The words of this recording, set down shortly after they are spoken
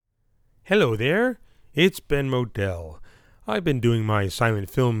Hello there, it's Ben Modell. I've been doing my silent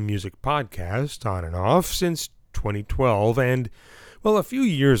film music podcast on and off since 2012, and, well, a few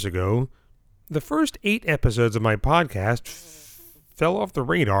years ago, the first 8 episodes of my podcast fell off the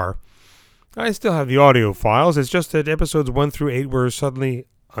radar. I still have the audio files, it's just that episodes 1 through 8 were suddenly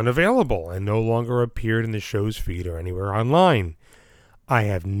unavailable and no longer appeared in the show's feed or anywhere online. I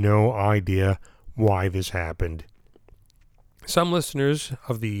have no idea why this happened. Some listeners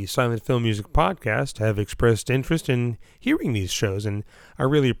of the Silent Film Music Podcast have expressed interest in hearing these shows, and I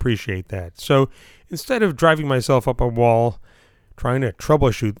really appreciate that. So instead of driving myself up a wall, trying to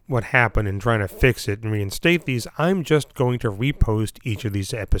troubleshoot what happened and trying to fix it and reinstate these, I'm just going to repost each of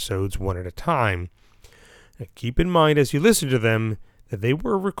these episodes one at a time. Now, keep in mind as you listen to them that they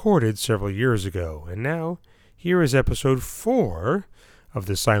were recorded several years ago, and now here is episode 4 of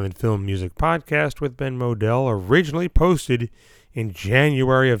the Silent Film Music Podcast with Ben Modell, originally posted in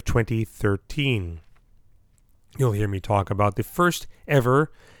January of 2013. You'll hear me talk about the first ever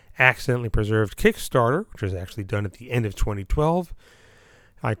accidentally preserved Kickstarter, which was actually done at the end of 2012.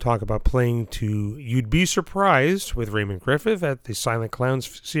 I talk about playing to You'd Be Surprised with Raymond Griffith at the Silent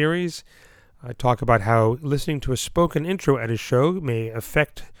Clowns series. I talk about how listening to a spoken intro at a show may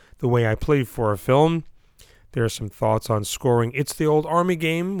affect the way I play for a film. There are some thoughts on scoring It's the Old Army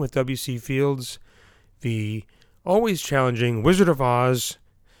Game with W.C. Fields, the always challenging Wizard of Oz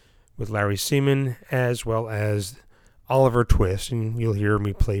with Larry Seaman, as well as Oliver Twist, and you'll hear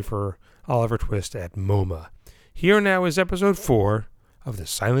me play for Oliver Twist at MoMA. Here now is episode 4 of the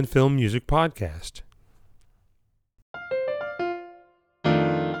Silent Film Music Podcast.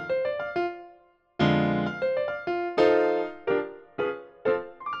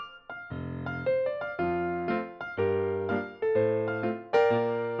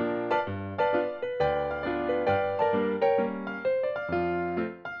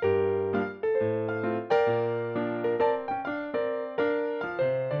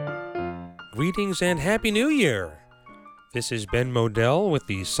 Greetings and Happy New Year! This is Ben Modell with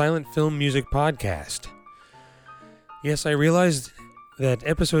the Silent Film Music Podcast. Yes, I realized that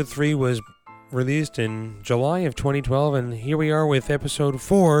episode 3 was released in July of 2012, and here we are with episode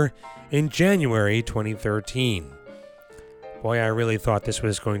 4 in January 2013. Boy, I really thought this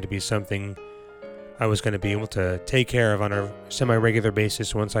was going to be something I was going to be able to take care of on a semi-regular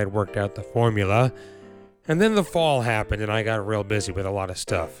basis once I'd worked out the formula. And then the fall happened, and I got real busy with a lot of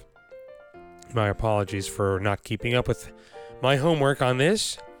stuff. My apologies for not keeping up with my homework on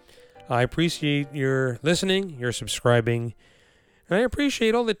this. I appreciate your listening, your subscribing, and I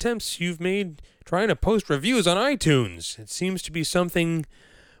appreciate all the attempts you've made trying to post reviews on iTunes. It seems to be something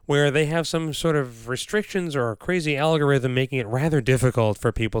where they have some sort of restrictions or a crazy algorithm making it rather difficult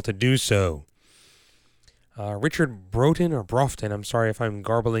for people to do so. Richard Broughton, or Brofton, I'm sorry if I'm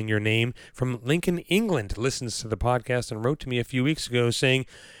garbling your name, from Lincoln, England, listens to the podcast and wrote to me a few weeks ago saying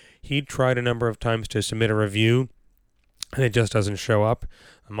he'd tried a number of times to submit a review, and it just doesn't show up.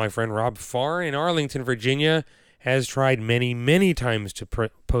 My friend Rob Farr in Arlington, Virginia, has tried many, many times to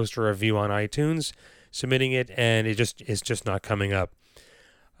post a review on iTunes, submitting it, and it's just not coming up.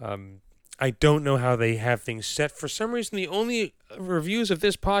 I don't know how they have things set. For some reason, the only reviews of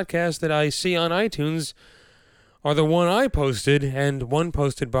this podcast that I see on iTunes are the one I posted, and one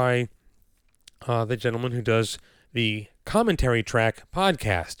posted by the gentleman who does the Commentary Track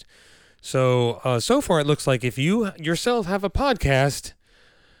podcast. So far it looks like if you yourself have a podcast,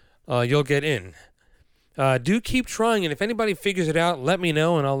 you'll get in. Do keep trying, and if anybody figures it out, let me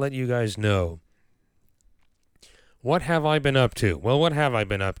know, and I'll let you guys know. What have I been up to? Well, what have I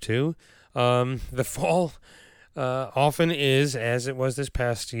been up to? The fall often is, as it was this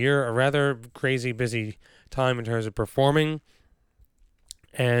past year, a rather crazy busy time in terms of performing,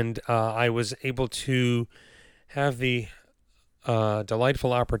 and I was able to have the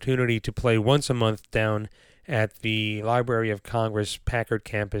delightful opportunity to play once a month down at the Library of Congress Packard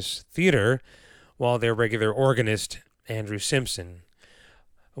Campus Theater while their regular organist, Andrew Simpson,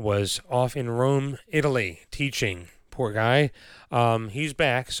 was off in Rome, Italy, teaching. Poor guy. He's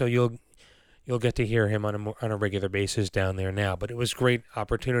back, so you'll get to hear him on a regular basis down there now. But it was a great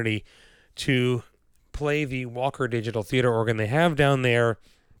opportunity to play the Walker Digital Theater organ they have down there,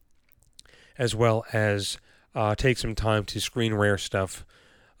 as well as take some time to screen rare stuff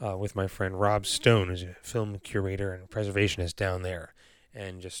with my friend Rob Stone, who's a film curator and preservationist down there,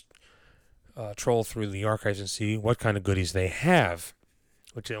 and just troll through the archives and see what kind of goodies they have,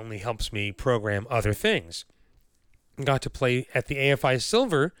 which only helps me program other things. Got to play at the AFI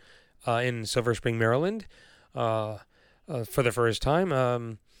Silver in Silver Spring, Maryland for the first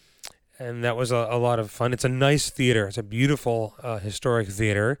time and that was a lot of fun. It's a nice theater. It's a beautiful historic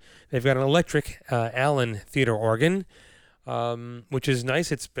theater. They've got an electric Allen theater organ, which is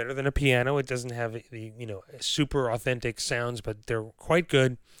nice. It's better than a piano. It doesn't have the super authentic sounds, but they're quite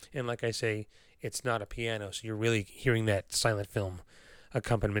good. And like I say, it's not a piano, so you're really hearing that silent film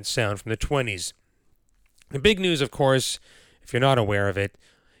accompaniment sound from the 20s. The big news, of course, if you're not aware of it,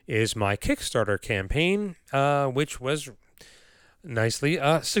 is my Kickstarter campaign, which was nicely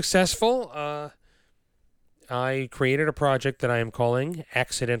successful. I created a project that I am calling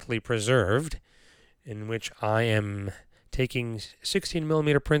Accidentally Preserved, in which I am taking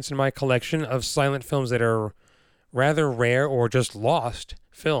 16mm prints in my collection of silent films that are rather rare or just lost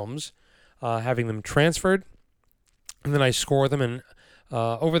films, having them transferred, and then I score them, and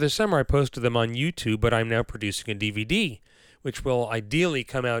over the summer I posted them on YouTube, but I'm now producing a DVD, which will ideally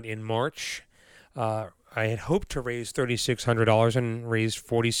come out in March. I had hoped to raise $3,600 and raised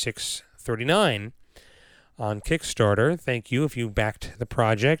 $4,639 on Kickstarter. Thank you if you backed the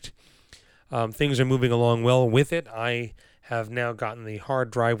project. Things are moving along well with it. I have now gotten the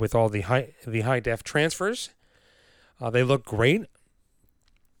hard drive with all the high def transfers. They look great,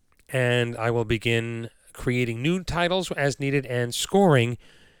 and I will begin creating new titles as needed and scoring,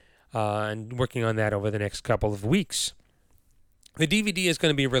 and working on that over the next couple of weeks. The DVD is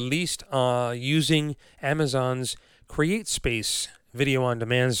going to be released using Amazon's CreateSpace video on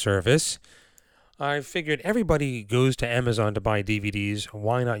demand service. I figured everybody goes to Amazon to buy DVDs.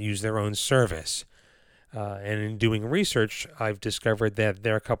 Why not use their own service? And in doing research, I've discovered that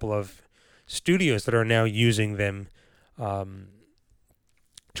there are a couple of studios that are now using them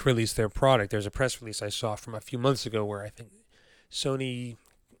to release their product. There's a press release I saw from a few months ago where I think Sony,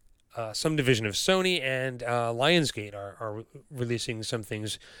 some division of Sony and Lionsgate are releasing some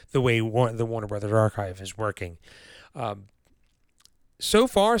things the way the Warner Brothers Archive is working. So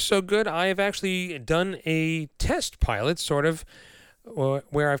far, so good. I have actually done a test pilot, sort of,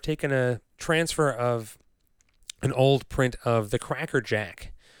 where I've taken a transfer of an old print of The Cracker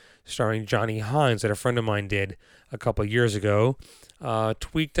Jack, starring Johnny Hines, that a friend of mine did a couple of years ago.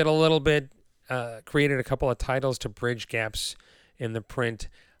 Tweaked it a little bit, created a couple of titles to bridge gaps in the print,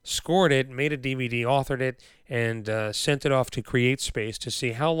 scored it, made a DVD, authored it, and sent it off to CreateSpace to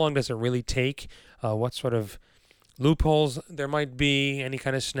see how long does it really take, what sort of loopholes there might be, any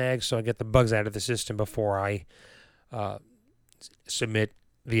kind of snags, so I get the bugs out of the system before I submit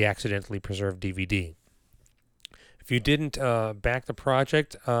the accidentally preserved DVD. If you didn't back the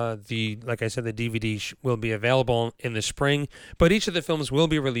project, like I said, the DVD will be available in the spring, but each of the films will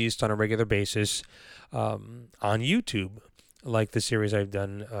be released on a regular basis on YouTube, like the series I've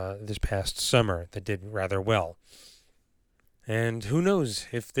done this past summer that did rather well. And who knows,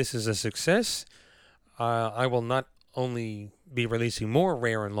 if this is a success, I will not only be releasing more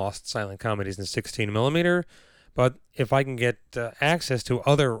rare and lost silent comedies in 16mm, but if I can get access to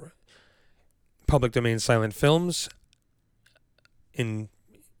other public domain silent films in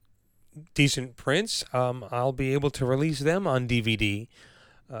decent prints, I'll be able to release them on DVD.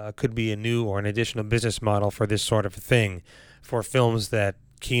 Could be a new or an additional business model for this sort of thing, for films that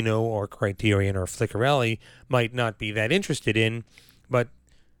Kino or Criterion or Flickarelli might not be that interested in, but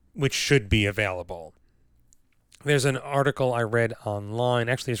which should be available. There's an article I read online,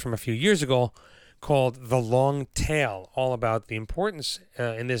 actually it's from a few years ago, called The Long Tail, all about the importance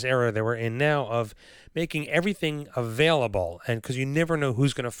in this era that we're in now of making everything available, and because you never know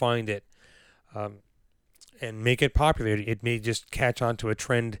who's going to find it, and make it popular. It may just catch on to a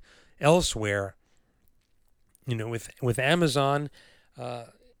trend elsewhere. With Amazon,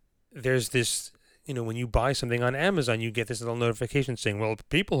 there's this, when you buy something on Amazon, you get this little notification saying, well,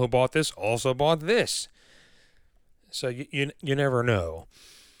 people who bought this also bought this. So you never know.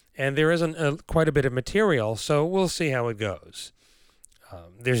 And there isn't quite a bit of material, so we'll see how it goes.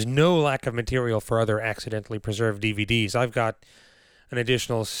 There's no lack of material for other accidentally preserved DVDs. I've got an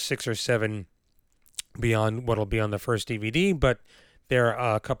additional 6 or 7 beyond what'll be on the first DVD, but there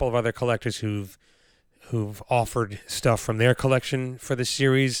are a couple of other collectors who've offered stuff from their collection for the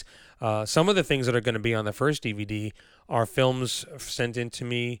series. Some of the things that are going to be on the first DVD are films sent in to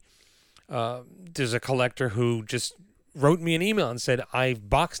me. There's a collector who just wrote me an email and said, I've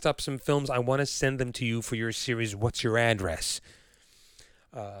boxed up some films. I want to send them to you for your series. What's your address?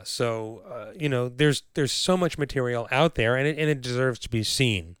 There's so much material out there, and it deserves to be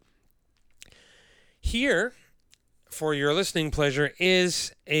seen. Here, for your listening pleasure,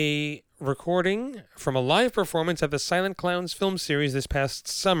 is a recording from a live performance of the Silent Clowns film series this past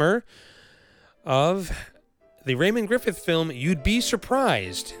summer of the Raymond Griffith film You'd Be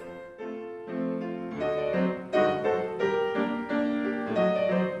Surprised.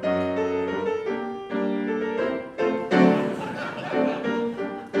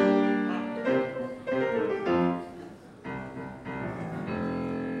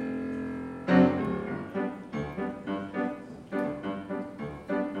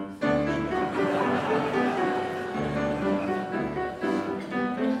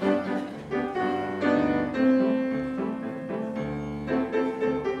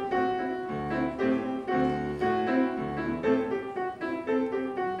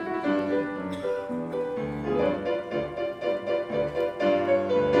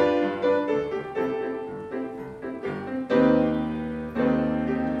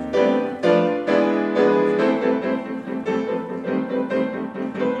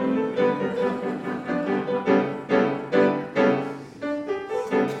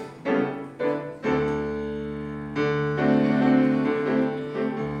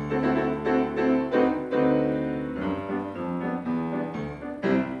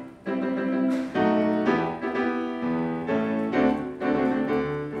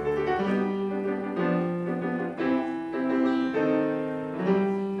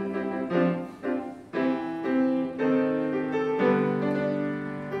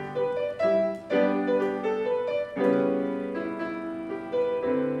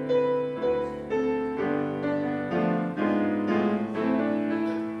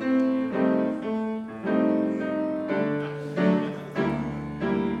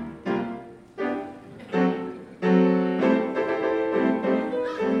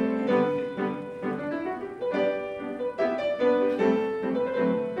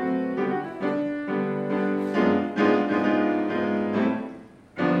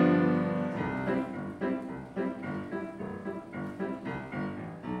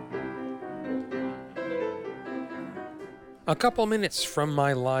 A couple minutes from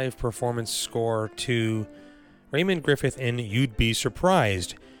my live performance score to Raymond Griffith in You'd Be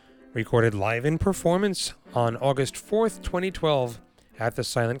Surprised, recorded live in performance on August 4th, 2012 at the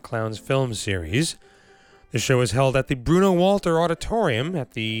Silent Clowns Film Series. The show is held at the Bruno Walter Auditorium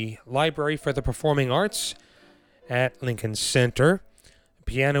at the Library for the Performing Arts at Lincoln Center. The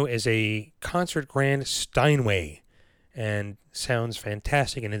piano is a Concert Grand Steinway and sounds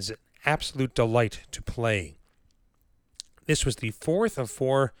fantastic and is an absolute delight to play. This was the fourth of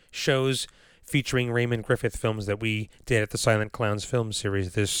four shows featuring Raymond Griffith films that we did at the Silent Clowns Film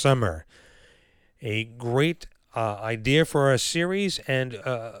Series this summer. A great idea for a series, and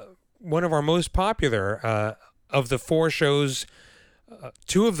one of our most popular of the four shows.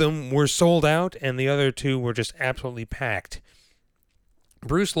 Two of them were sold out, and the other two were just absolutely packed.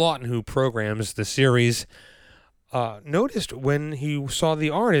 Bruce Lawton, who programs the series, noticed when he saw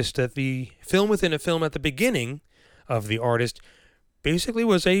The Artist that the film within a film at the beginning of The Artist basically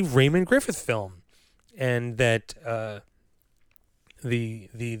was a Raymond Griffith film, and that the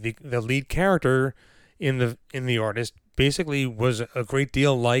lead character in the Artist basically was a great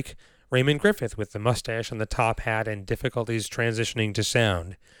deal like Raymond Griffith, with the mustache and the top hat and difficulties transitioning to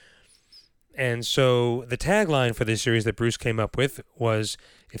sound. And so the tagline for this series that Bruce came up with was,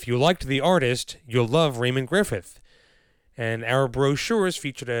 "If you liked The Artist, you'll love Raymond Griffith." And our brochures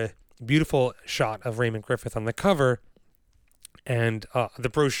featured a beautiful shot of Raymond Griffith on the cover, and the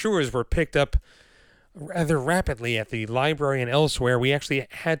brochures were picked up rather rapidly at the library and elsewhere. We actually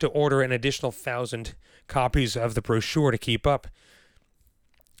had to order an additional 1,000 copies of the brochure to keep up.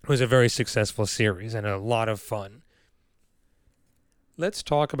 It was a very successful series and a lot of fun. Let's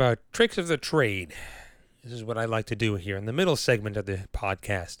talk about tricks of the trade. This is what I like to do here in the middle segment of the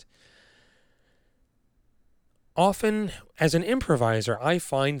podcast. Often, as an improviser, I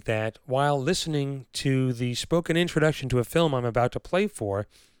find that while listening to the spoken introduction to a film I'm about to play for,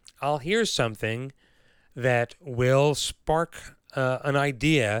 I'll hear something that will spark an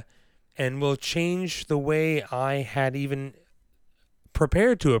idea and will change the way I had even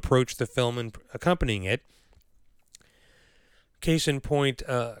prepared to approach the film and accompanying it. Case in point,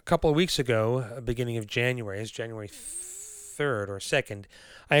 a couple of weeks ago, beginning of January, it's January 3rd or 2nd,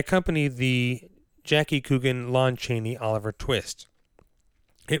 I accompanied the Jackie Coogan, Lon Chaney, Oliver Twist.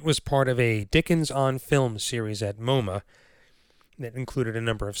 It was part of a Dickens on Film series at MoMA that included a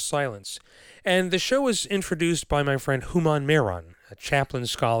number of silents. And the show was introduced by my friend Human Mehran, a Chaplin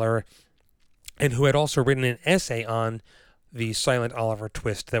scholar, and who had also written an essay on the silent Oliver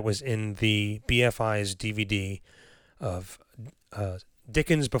Twist that was in the BFI's DVD of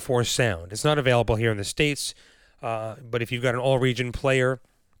Dickens Before Sound. It's not available here in the States, but if you've got an all-region player,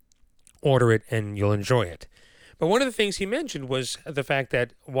 order it and you'll enjoy it. But one of the things he mentioned was the fact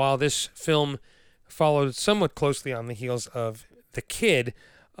that while this film followed somewhat closely on the heels of The Kid,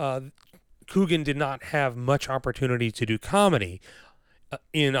 Coogan did not have much opportunity to do comedy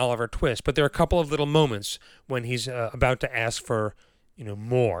in Oliver Twist. But there are a couple of little moments when he's about to ask for,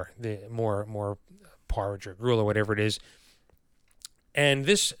 more porridge or gruel or whatever it is. And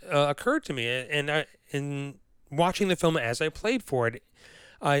this occurred to me, and in watching the film as I played for it,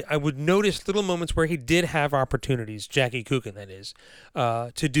 I would notice little moments where he did have opportunities, Jackie Coogan that is,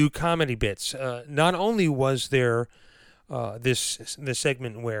 to do comedy bits. Not only was there this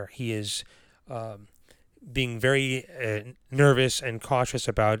segment where he is being very nervous and cautious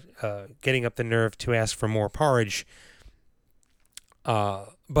about getting up the nerve to ask for more porridge,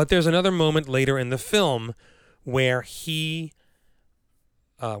 but there's another moment later in the film where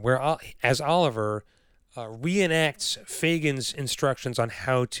as Oliver reenacts Fagin's instructions on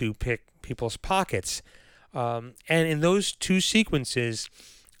how to pick people's pockets. And in those two sequences,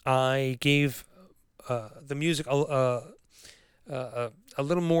 I gave the music a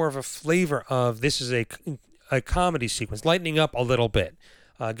little more of a flavor of this is a comedy sequence, lightening up a little bit,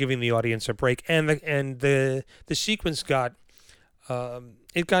 giving the audience a break. And the sequence got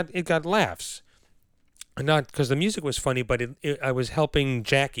laughs. Not because the music was funny, but I was helping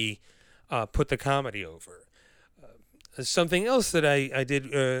Jackie put the comedy over. Something else that I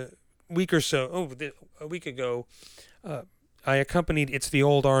did a week ago, I accompanied It's the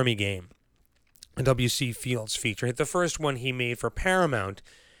Old Army Game, a W.C. Fields feature. The first one he made for Paramount,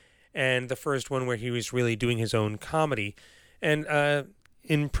 and the first one where he was really doing his own comedy. And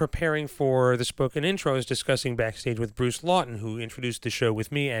in preparing for the spoken intro, I was discussing backstage with Bruce Lawton, who introduced the show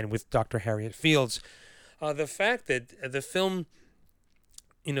with me and with Dr. Harriet Fields, the fact that the film,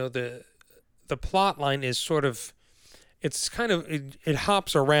 the plot line is sort of, it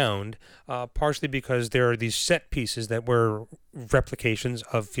hops around, partially because there are these set pieces that were replications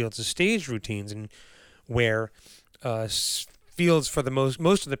of Fields' stage routines, and where feels for the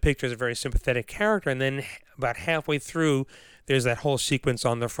most of the picture is a very sympathetic character, and then about halfway through, there's that whole sequence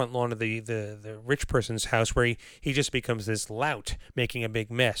on the front lawn of the rich person's house where he just becomes this lout, making a big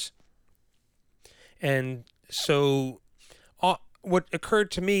mess. And so, what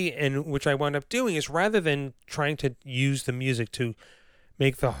occurred to me, and which I wound up doing, is rather than trying to use the music to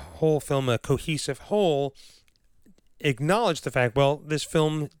make the whole film a cohesive whole, acknowledge the fact, well, this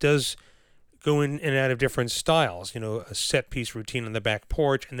film does go in and out of different styles. A set piece routine on the back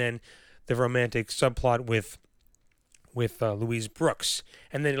porch, and then the romantic subplot with Louise Brooks,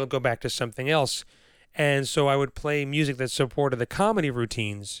 and then it'll go back to something else. And so I would play music that supported the comedy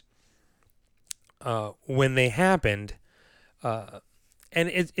routines when they happened, and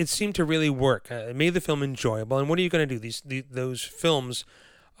it seemed to really work. It made the film enjoyable. And what are you going to do? Those films,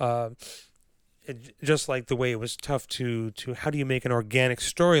 just like the way it was tough to how do you make an organic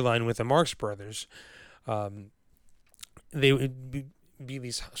storyline with the Marx Brothers? They would be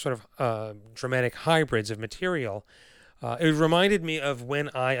these sort of dramatic hybrids of material. It reminded me of when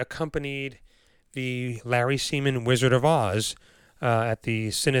I accompanied the Larry Seaman Wizard of Oz at the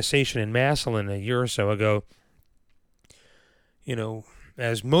Cinestation in Massillon a year or so ago.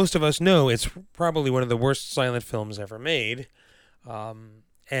 As most of us know, it's probably one of the worst silent films ever made.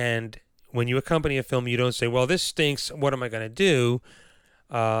 And when you accompany a film, you don't say, well, this stinks, what am I going to do?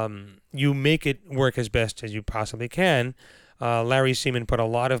 You make it work as best as you possibly can. Larry Seaman put a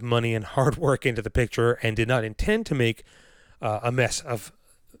lot of money and hard work into the picture and did not intend to make a mess of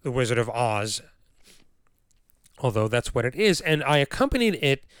The Wizard of Oz, although that's what it is. And I accompanied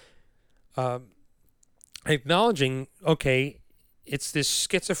it acknowledging, okay, it's this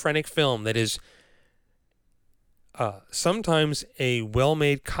schizophrenic film that is sometimes a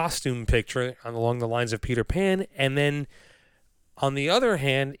well-made costume picture along the lines of Peter Pan, and then on the other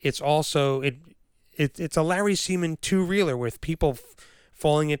hand, it's also it's a Larry Seaman two-reeler with people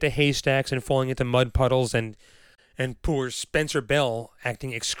falling into haystacks and falling into mud puddles, and poor Spencer Bell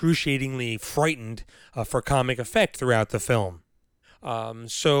acting excruciatingly frightened for comic effect throughout the film.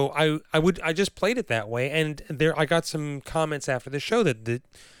 So I just played it that way, and I got some comments after the show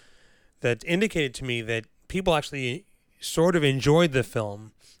that indicated to me that people actually sort of enjoyed the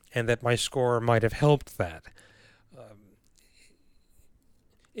film, and that my score might have helped that.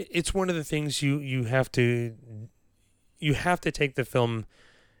 It's one of the things you have to take the film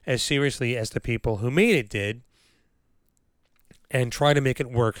as seriously as the people who made it did, and try to make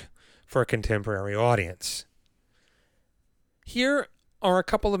it work for a contemporary audience. Here are a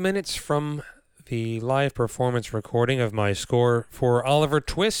couple of minutes from the live performance recording of my score for Oliver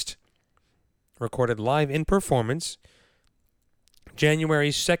Twist, recorded live in performance,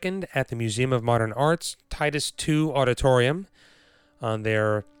 January 2nd at the Museum of Modern Art's Titus II Auditorium on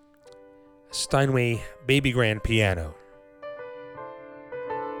their Steinway Baby Grand piano.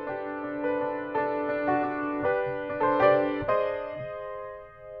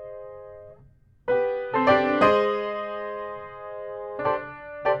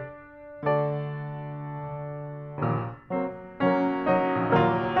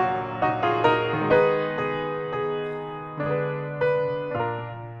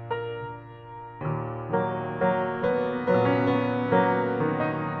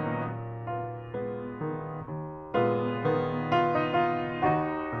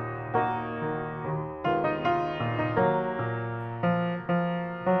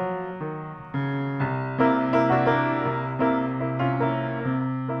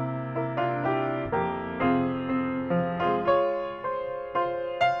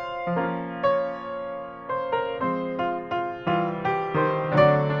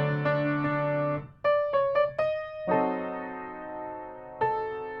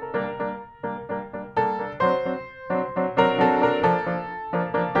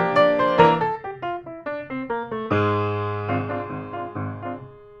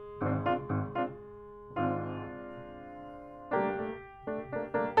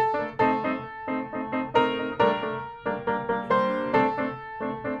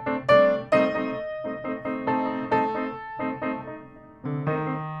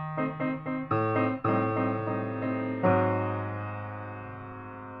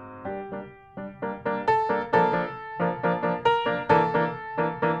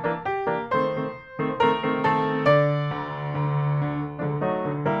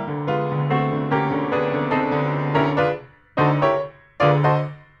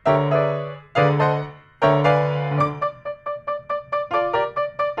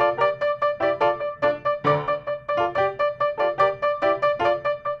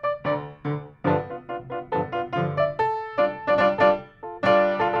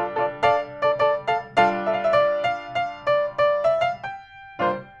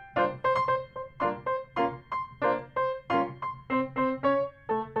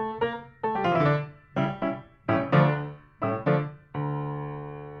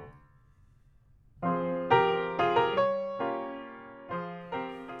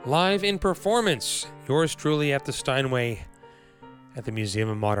 live in performance. Yours truly at the Steinway at the Museum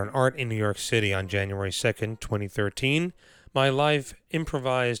of Modern Art in New York City on January 2nd, 2013. My live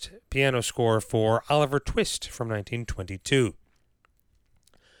improvised piano score for Oliver Twist from 1922.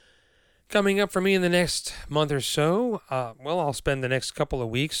 Coming up for me in the next month or so, I'll spend the next couple of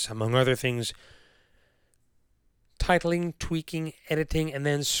weeks, among other things, titling, tweaking, editing, and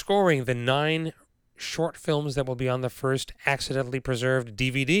then scoring the 9 short films that will be on the first accidentally preserved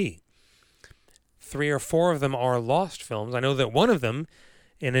DVD. 3 or 4 of them are lost films. I know that one of them,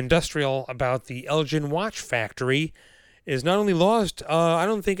 an industrial about the Elgin watch factory, is not only lost, I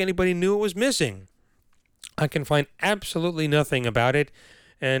don't think anybody knew it was missing. I can find absolutely nothing about it,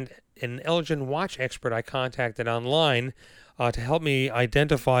 and an Elgin watch expert I contacted online to help me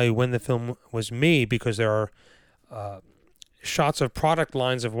identify when the film was made, because there are shots of product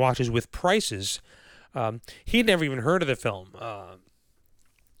lines of watches with prices. He'd never even heard of the film. I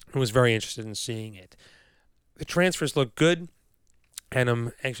was very interested in seeing it. The transfers look good, and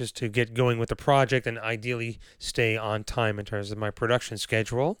I'm anxious to get going with the project and ideally stay on time in terms of my production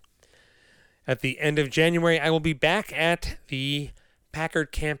schedule. At the end of January, I will be back at the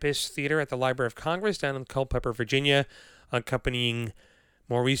Packard Campus Theater at the Library of Congress down in Culpeper, Virginia, accompanying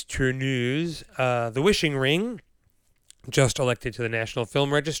Maurice Tourneu's The Wishing Ring, just elected to the National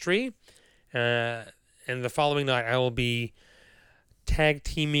Film Registry. And the following night, I will be tag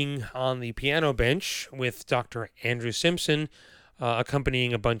teaming on the piano bench with Dr. Andrew Simpson,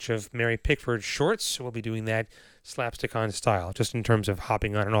 accompanying a bunch of Mary Pickford shorts. We'll be doing that slapstick on style, just in terms of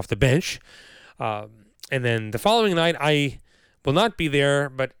hopping on and off the bench. And then the following night, I will not be there,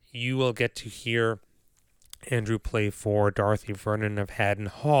 but you will get to hear Andrew play for Dorothy Vernon of Haddon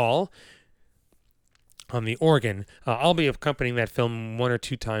Hall on the organ. I'll be accompanying that film 1 or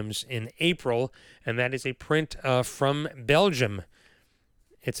 2 times in April, and that is a print from Belgium.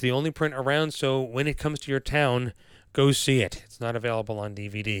 It's the only print around, so when it comes to your town, go see it. It's not available on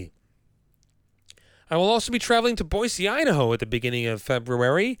DVD. I will also be traveling to Boise, Idaho at the beginning of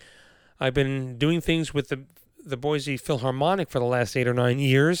February. I've been doing things with the Boise Philharmonic for the last 8 or 9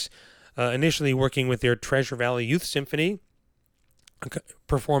 years, initially working with their Treasure Valley Youth Symphony,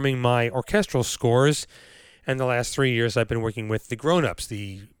 performing my orchestral scores, and the last 3 years I've been working with the grown-ups,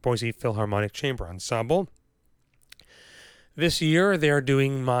 the Boise Philharmonic Chamber Ensemble. This year they're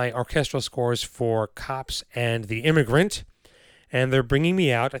doing my orchestral scores for Cops and The Immigrant, and they're bringing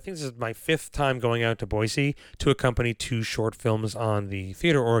me out. I think this is my 5th time going out to Boise to accompany 2 short films on the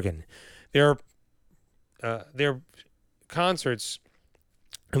theater organ. Their concerts,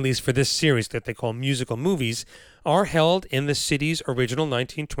 at least for this series that they call musical movies, are held in the city's original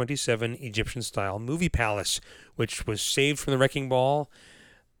 1927 Egyptian-style movie palace, which was saved from the wrecking ball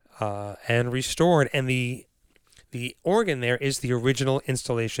and restored. And the organ there is the original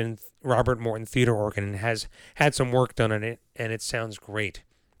installation Robert Morton theater organ, and has had some work done on it, and it sounds great.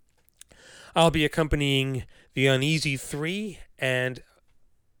 I'll be accompanying The Uneasy 3 and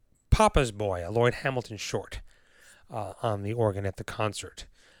Papa's Boy, a Lloyd Hamilton short, on the organ at the concert.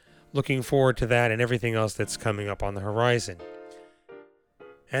 Looking forward to that and everything else that's coming up on the horizon.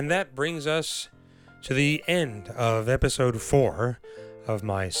 And that brings us to the end of episode 4 of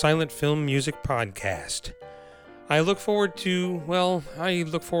my Silent Film Music Podcast. I look forward to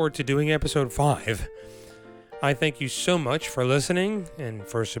doing episode 5. I thank you so much for listening and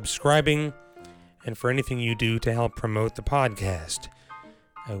for subscribing and for anything you do to help promote the podcast.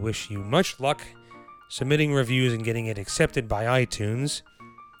 I wish you much luck submitting reviews and getting it accepted by iTunes.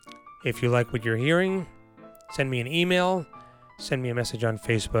 If you like what you're hearing, send me an email, send me a message on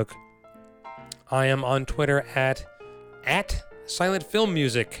Facebook. I am on Twitter at Silent Film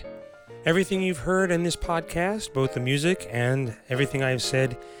Music. Everything you've heard in this podcast, both the music and everything I've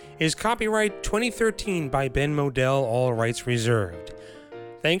said, is copyright 2013 by Ben Modell, all rights reserved.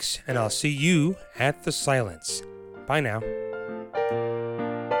 Thanks, and I'll see you at the Silence. Bye now.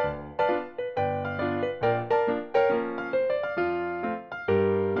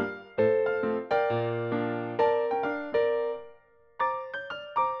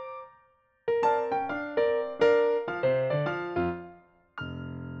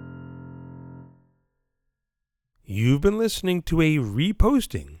 You've been listening to a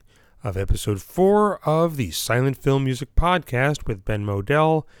reposting of episode 4 of the Silent Film Music Podcast with Ben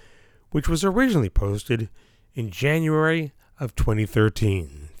Modell, which was originally posted in January of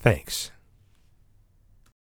 2013. Thanks.